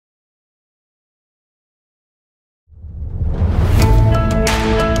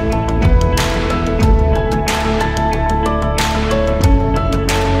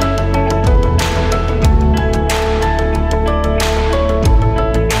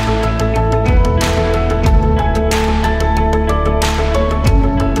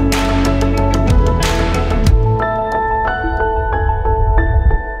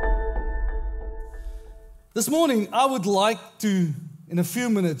morning, I would like to, in a few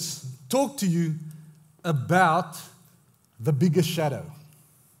minutes, talk to you about the biggest shadow.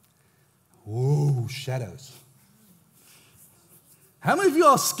 Whoa, shadows. How many of you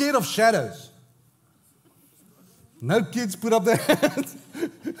are scared of shadows? No kids put up their hands.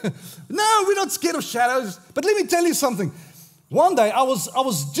 No, we're not scared of shadows. But let me tell you something. One day, I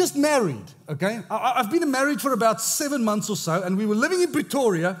was just married, okay? I've been married for about 7 months or so, and we were living in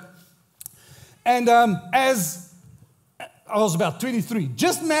Pretoria. And as I was about 23,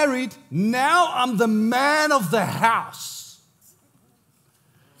 just married, now I'm the man of the house.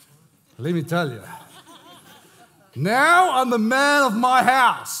 Let me tell you. Now I'm the man of my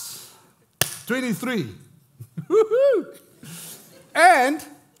house. 23. Woohoo! And,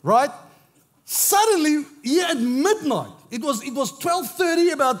 right, suddenly, here at midnight, it was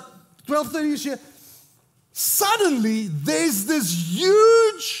 12:30, about 12:30ish here. Suddenly, there's this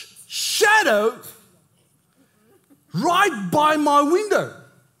huge shadow right by my window,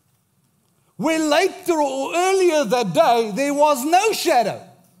 where later or earlier that day, there was no shadow.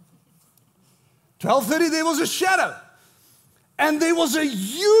 12:30, there was a shadow. And there was a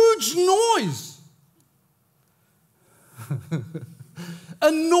huge noise.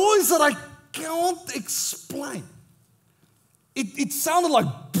 A noise that I can't explain. It sounded like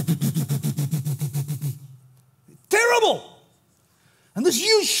terrible. And this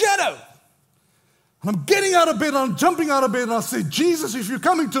huge shadow. And I'm getting out of bed, and I'm jumping out of bed, and I say, Jesus, if you're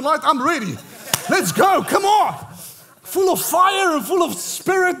coming tonight, I'm ready. Let's go, come on. Full of fire and full of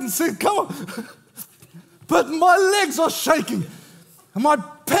spirit, and say, come on. But my legs are shaking. And my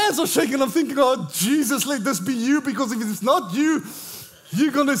pants are shaking. I'm thinking, oh, Jesus, let this be you, because if it's not you,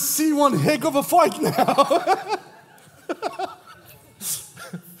 you're going to see one heck of a fight now.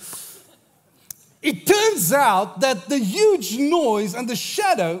 It turns out that the huge noise and the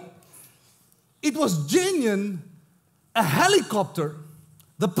shadow, it was genuine, a helicopter,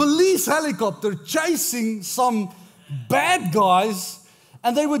 the police helicopter chasing some bad guys,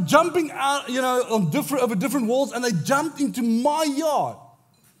 and they were jumping out, on over different walls, and they jumped into my yard.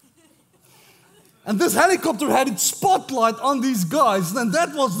 And this helicopter had its spotlight on these guys, and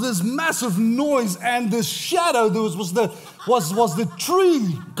that was this massive noise, and this shadow was the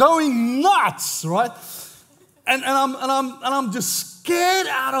tree going nuts, right? And I'm just scared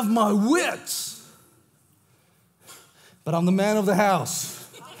out of my wits. But I'm the man of the house.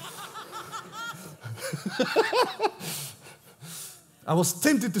 I was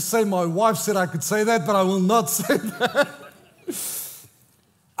tempted to say my wife said I could say that, but I will not say that.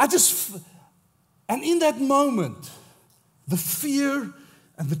 And in that moment, the fear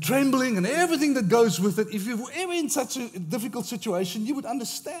and the trembling and everything that goes with it, if you were ever in such a difficult situation, you would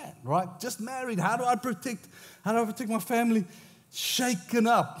understand, right? Just married, how do I protect my family? Shaken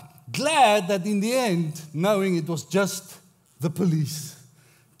up. Glad that in the end, knowing it was just the police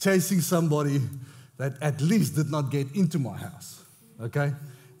chasing somebody that at least did not get into my house, okay?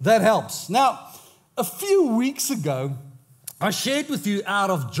 That helps. Now, a few weeks ago, I shared with you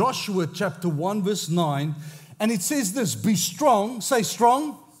out of Joshua chapter 1, verse 9, and it says this, be strong, say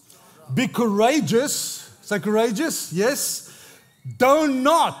strong, be courageous, say courageous, yes, do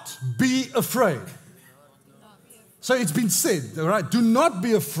not be afraid. So it's been said, all right, do not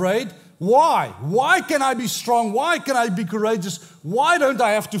be afraid. Why? Why can I be strong? Why can I be courageous? Why don't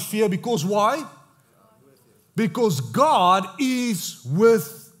I have to fear? Because why? Because God is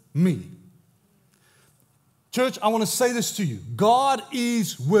with me. Church, I want to say this to you. God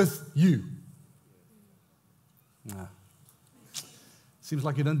is with you. Nah. Seems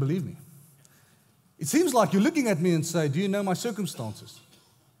like you don't believe me. It seems like you're looking at me and say, do you know my circumstances?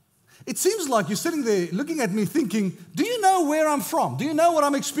 It seems like you're sitting there looking at me thinking, do you know where I'm from? Do you know what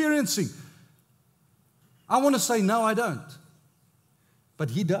I'm experiencing? I want to say, no, I don't. But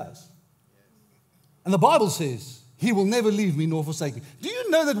He does. And the Bible says, He will never leave me nor forsake me. Do you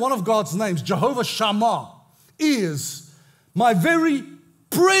know that one of God's names, Jehovah Shammah, is my very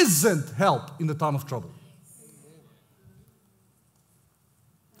present help in the time of trouble?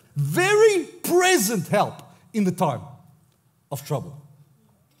 Very present help in the time of trouble.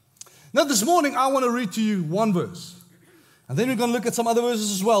 Now this morning I want to read to you one verse. And then we're going to look at some other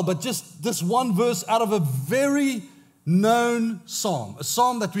verses as well. But just this one verse out of a very known psalm. A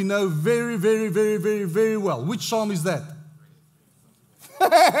psalm that we know very, very, very, very, very well. Which psalm is that?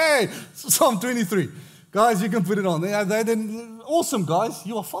 Hey, Psalm 23. Guys, you can put it on. Awesome, guys.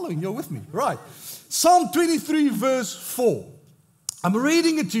 You are following. You're with me. Right. Psalm 23, verse 4. I'm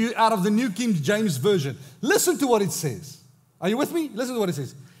reading it to you out of the New King James Version. Listen to what it says. Are you with me? Listen to what it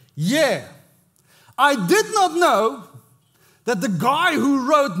says. Yeah, I did not know that the guy who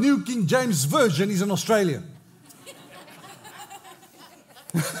wrote New King James Version is an Australian.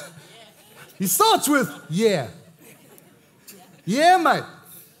 He starts with, yeah. Yeah, mate.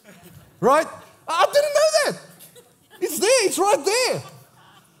 Right? I didn't know that. It's there. It's right there.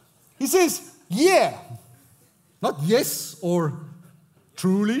 He says, yeah. Not yes or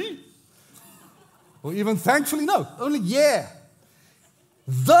truly or even thankfully. No, only yeah.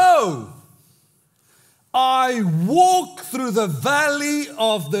 Though I walk through the valley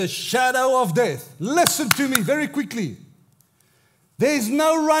of the shadow of death. Listen to me very quickly. There's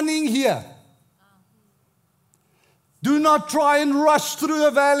no running here. Do not try and rush through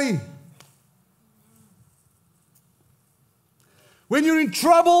the valley. When you're in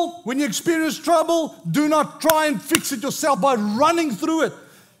trouble, when you experience trouble, do not try and fix it yourself by running through it.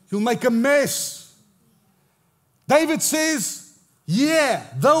 You'll make a mess. David says, yeah,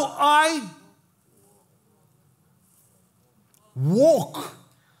 though I walk,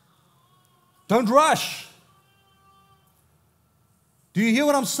 don't rush. Do you hear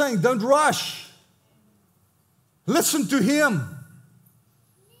what I'm saying? Don't rush. Listen to him.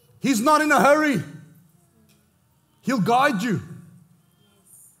 He's not in a hurry. He'll guide you.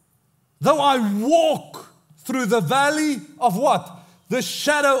 Though I walk through the valley of what? The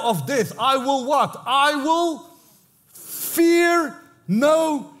shadow of death. I will what? I will fear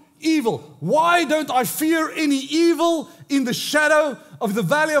no evil. Why don't I fear any evil in the shadow of the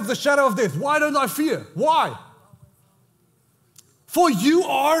valley of the shadow of death? Why don't I fear? Why? For you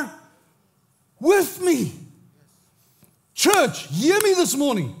are with me. Church, hear me this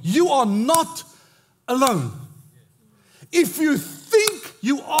morning. You are not alone. If you think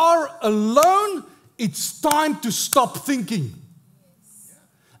you are alone, it's time to stop thinking.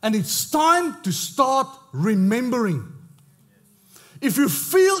 And it's time to start remembering. If you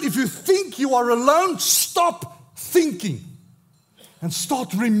think you are alone, stop thinking. And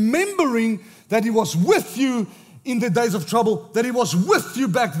start remembering that He was with you in the days of trouble, that He was with you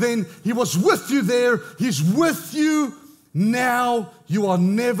back then, He was with you there, He's with you now. You are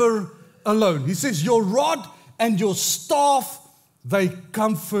never alone. He says, your rod and your staff, they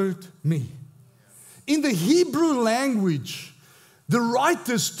comfort me. In the Hebrew language, the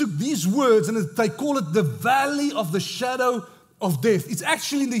writers took these words and they call it the valley of the shadow of death. It's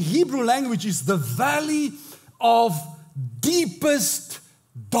actually in the Hebrew language is the valley of deepest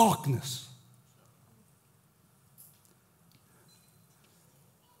darkness.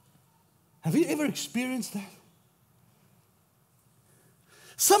 Have you ever experienced that?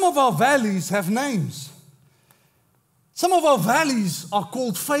 Some of our valleys have names. Some of our valleys are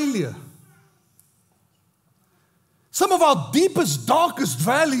called failure. Some of our deepest, darkest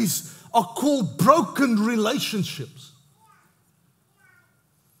valleys are called broken relationships.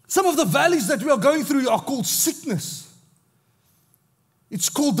 Some of the valleys that we are going through are called sickness. It's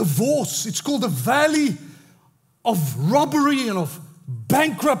called divorce. It's called the valley of robbery and of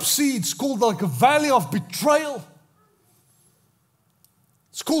bankruptcy. It's called like a valley of betrayal.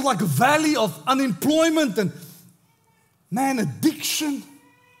 It's called like a valley of unemployment and addiction.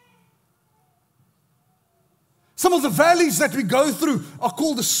 Some of the valleys that we go through are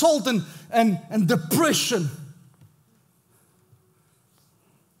called assault and depression.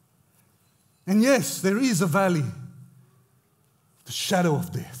 And yes, there is a valley, the shadow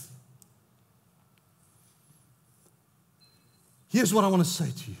of death. Here's what I want to say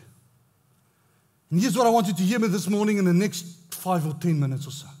to you. And here's what I want you to hear me this morning in the next 5 or 10 minutes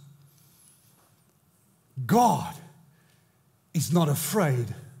or so. God is not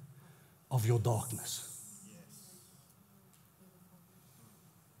afraid of your darkness.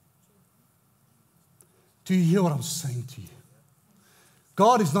 Do you hear what I'm saying to you?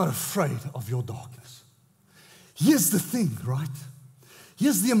 God is not afraid of your darkness. Here's the thing, right?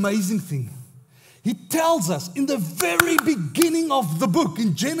 Here's the amazing thing. He tells us in the very beginning of the book,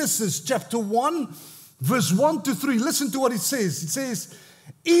 in Genesis chapter 1, verse 1 to 3, listen to what it says. It says,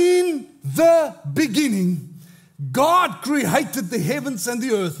 in the beginning, God created the heavens and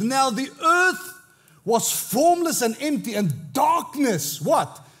the earth. Now the earth was formless and empty, and darkness,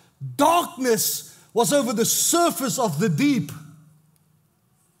 what? Darkness was over the surface of the deep.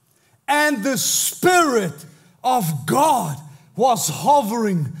 And the Spirit of God was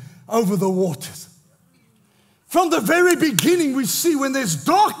hovering over the waters. From the very beginning, we see when there's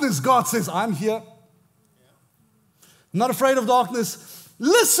darkness, God says, I'm here. I'm not afraid of darkness.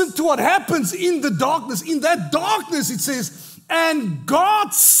 Listen to what happens in the darkness. In that darkness, it says, and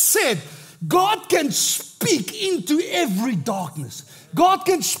God said, God can speak into every darkness. God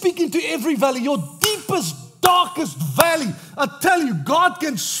can speak into every valley. Your deepest darkest valley, I tell you, God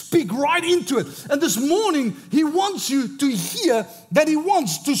can speak right into it. And this morning, He wants you to hear that He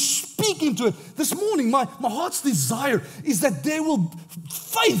wants to speak into it. This morning, my heart's desire is that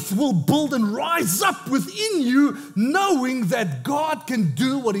faith will build and rise up within you, knowing that God can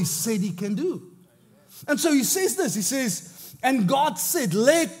do what He said He can do. And so He says this, He says, and God said,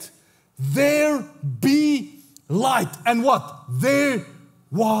 let there be light. And what? There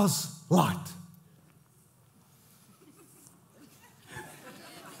was light.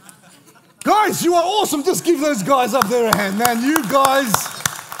 Guys, you are awesome. Just give those guys up there a hand, man. You guys,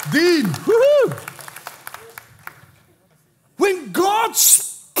 Dean, woohoo! When God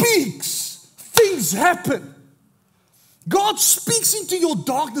speaks, things happen. God speaks into your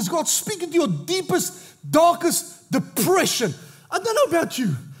darkness. God speaks into your deepest, darkest depression. I don't know about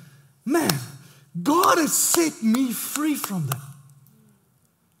you. Man, God has set me free from that.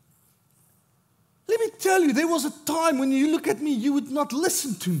 Let me tell you, there was a time when you look at me, you would not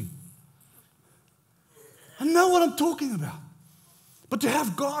listen to me. I know what I'm talking about. But to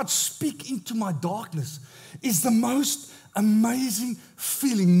have God speak into my darkness is the most amazing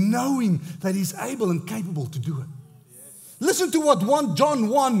feeling, knowing that He's able and capable to do it. Listen to what John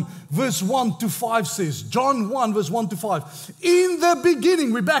 1 verse 1 to 5 says. John 1 verse 1 to 5. In the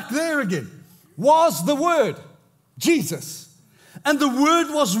beginning, we're back there again, was the Word, Jesus. And the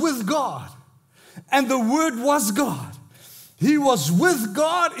Word was with God. And the Word was God. He was with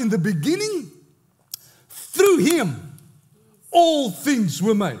God in the beginning. Through Him, all things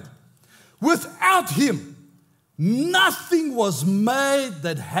were made. Without Him, nothing was made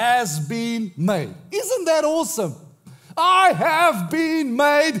that has been made. Isn't that awesome? I have been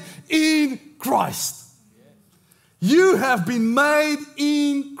made in Christ. You have been made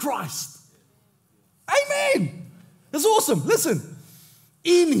in Christ. Amen. That's awesome. Listen.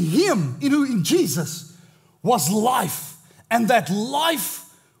 In Him, in Jesus, was life. And that life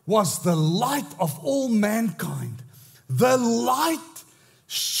was the light of all mankind. The light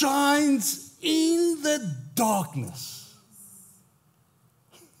shines in the darkness.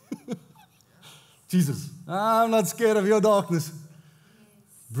 Jesus, I'm not scared of your darkness.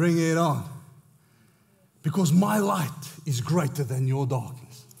 Bring it on. Because my light is greater than your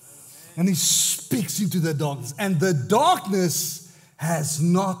darkness. And He speaks into the darkness. And the darkness has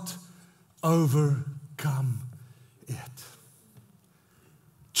not overcome it.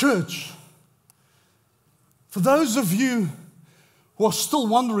 Church, for those of you who are still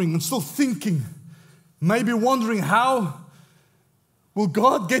wondering and still thinking, maybe wondering, how will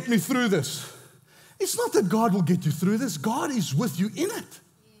God get me through this? It's not that God will get you through this. God is with you in it.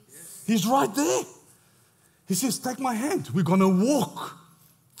 He's right there. He says, take my hand. We're going to walk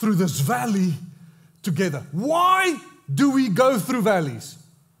through this valley together. Why do we go through valleys?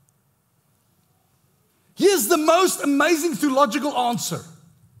 Here's the most amazing theological answer.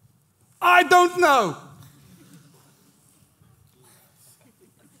 I don't know.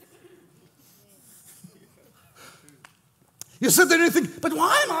 You sit there and you think, but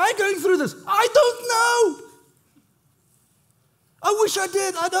why am I going through this? I don't know. I wish I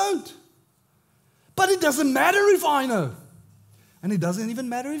did. I don't. But it doesn't matter if I know. And it doesn't even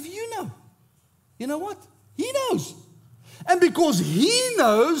matter if you know. You know what? He knows. And because He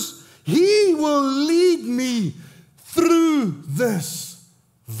knows, He will lead me through this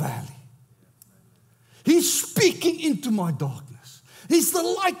valley. He's speaking into my darkness. He's the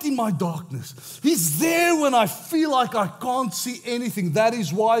light in my darkness. He's there when I feel like I can't see anything. That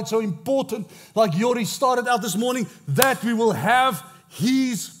is why it's so important, like Yori started out this morning, that we will have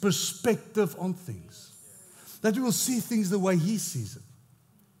His perspective on things. That we will see things the way He sees it.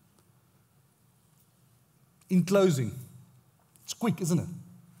 In closing, it's quick, isn't it?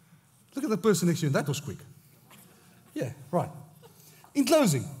 Look at the person next to you. That was quick. Yeah, right. In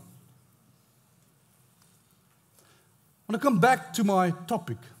closing, I want to come back to my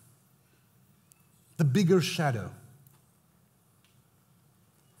topic, the bigger shadow.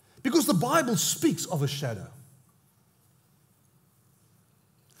 Because the Bible speaks of a shadow.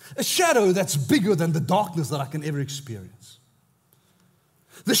 A shadow that's bigger than the darkness that I can ever experience.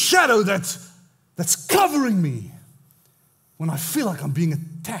 The shadow that's covering me when I feel like I'm being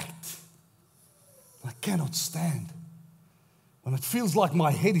attacked. I cannot stand. When it feels like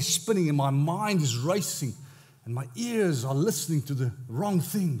my head is spinning and my mind is racing and my ears are listening to the wrong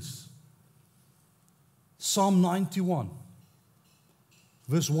things. Psalm 91,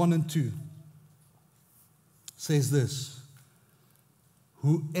 verse 1 and 2 says this: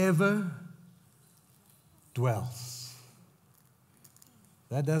 whoever dwells.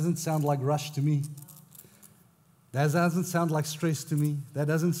 That doesn't sound like Rush to me. That doesn't sound like stress to me. That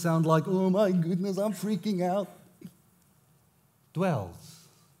doesn't sound like, oh my goodness, I'm freaking out. Dwells.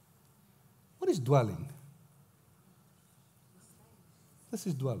 What is dwelling? This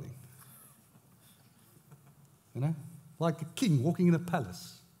is dwelling. You know? Like a king walking in a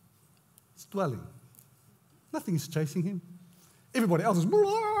palace. It's dwelling. Nothing is chasing him. Everybody else is,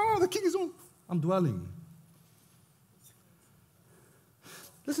 the king is on. I'm dwelling.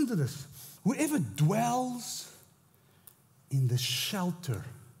 Listen to this. Whoever dwells in the shelter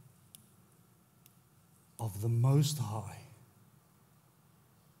of the Most High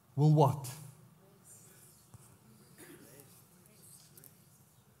will what?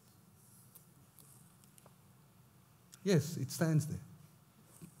 Yes, it stands there.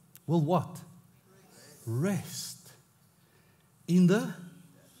 Will what? Rest in the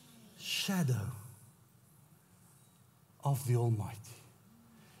shadow of the Almighty.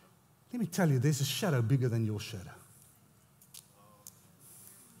 Let me tell you, there's a shadow bigger than your shadow.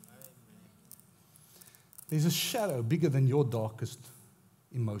 There's a shadow bigger than your darkest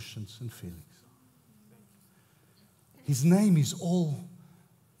emotions and feelings. His name is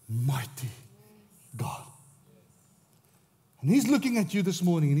Almighty God. And He's looking at you this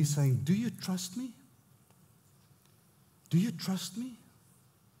morning and He's saying, do you trust me? Do you trust me?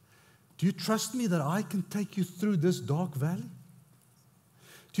 Do you trust me that I can take you through this dark valley?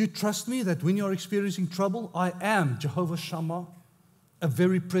 Do you trust me that when you're experiencing trouble, I am Jehovah Shammah, a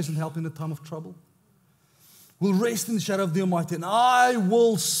very present help in the time of trouble? Will rest in the shadow of the Almighty, and I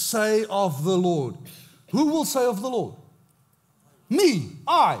will say of the Lord. Who will say of the Lord? Me,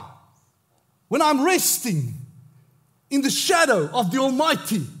 I. When I'm resting in the shadow of the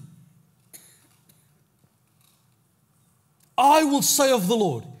Almighty, I will say of the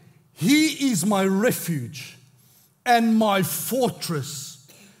Lord, He is my refuge and my fortress,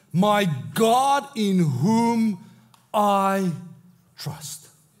 my God in whom I trust.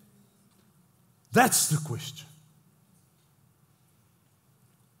 That's the question.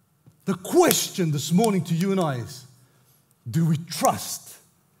 The question this morning to you and I is, do we trust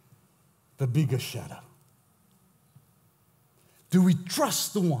the bigger shadow? Do we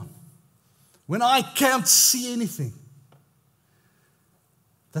trust the one when I can't see anything,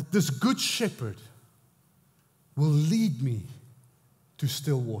 that this good shepherd will lead me to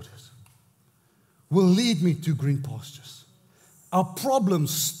still waters, will lead me to green pastures? Our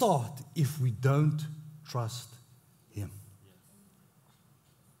problems start if we don't trust Him.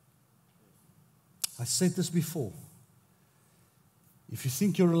 I said this before. If you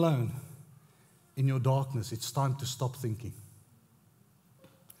think you're alone in your darkness, it's time to stop thinking.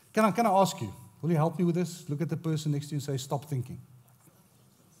 Can I ask you, will you help me with this? Look at the person next to you and say, stop thinking.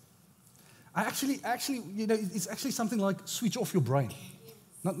 Actually, you know, it's actually something like switch off your brain.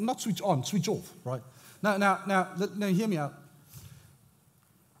 Not switch on, switch off, right? Now, hear me out.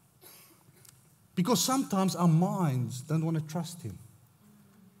 Because sometimes our minds don't want to trust Him.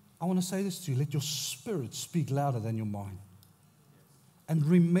 I want to say this to you. Let your spirit speak louder than your mind. And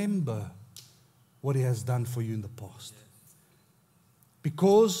remember what He has done for you in the past.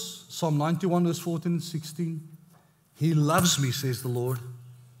 Because, Psalm 91 verse 14 and 16, He loves me, says the Lord,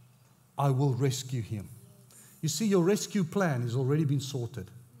 I will rescue him. You see, your rescue plan has already been sorted.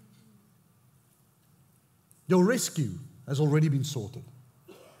 Your rescue has already been sorted.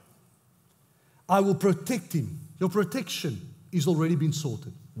 I will protect him. Your protection is already been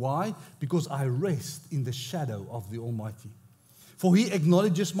sorted. Why? Because I rest in the shadow of the Almighty. For He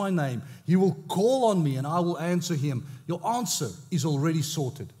acknowledges my name. He will call on me and I will answer him. Your answer is already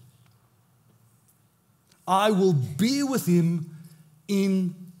sorted. I will be with him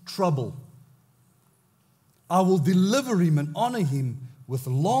in trouble. I will deliver him and honor him with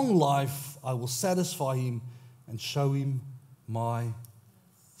long life. I will satisfy him and show him my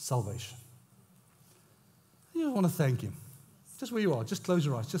salvation. You want to thank Him. Just where you are, just close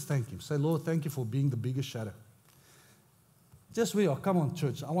your eyes, just thank Him. Say, Lord, thank you for being the biggest shadow. Just where you are, come on,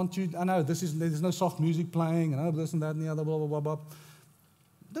 church. I know there's no soft music playing, and this and that and the other, blah, blah, blah, blah.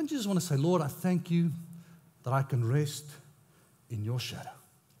 Don't you just want to say, Lord, I thank you that I can rest in your shadow.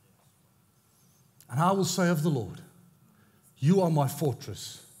 And I will say of the Lord, you are my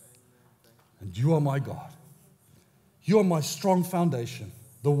fortress, and you are my God. You are my strong foundation,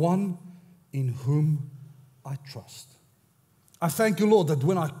 the one in whom I trust. I thank you, Lord, that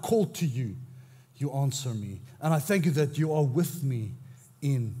when I call to you, you answer me. And I thank you that you are with me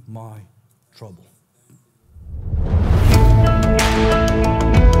in my trouble.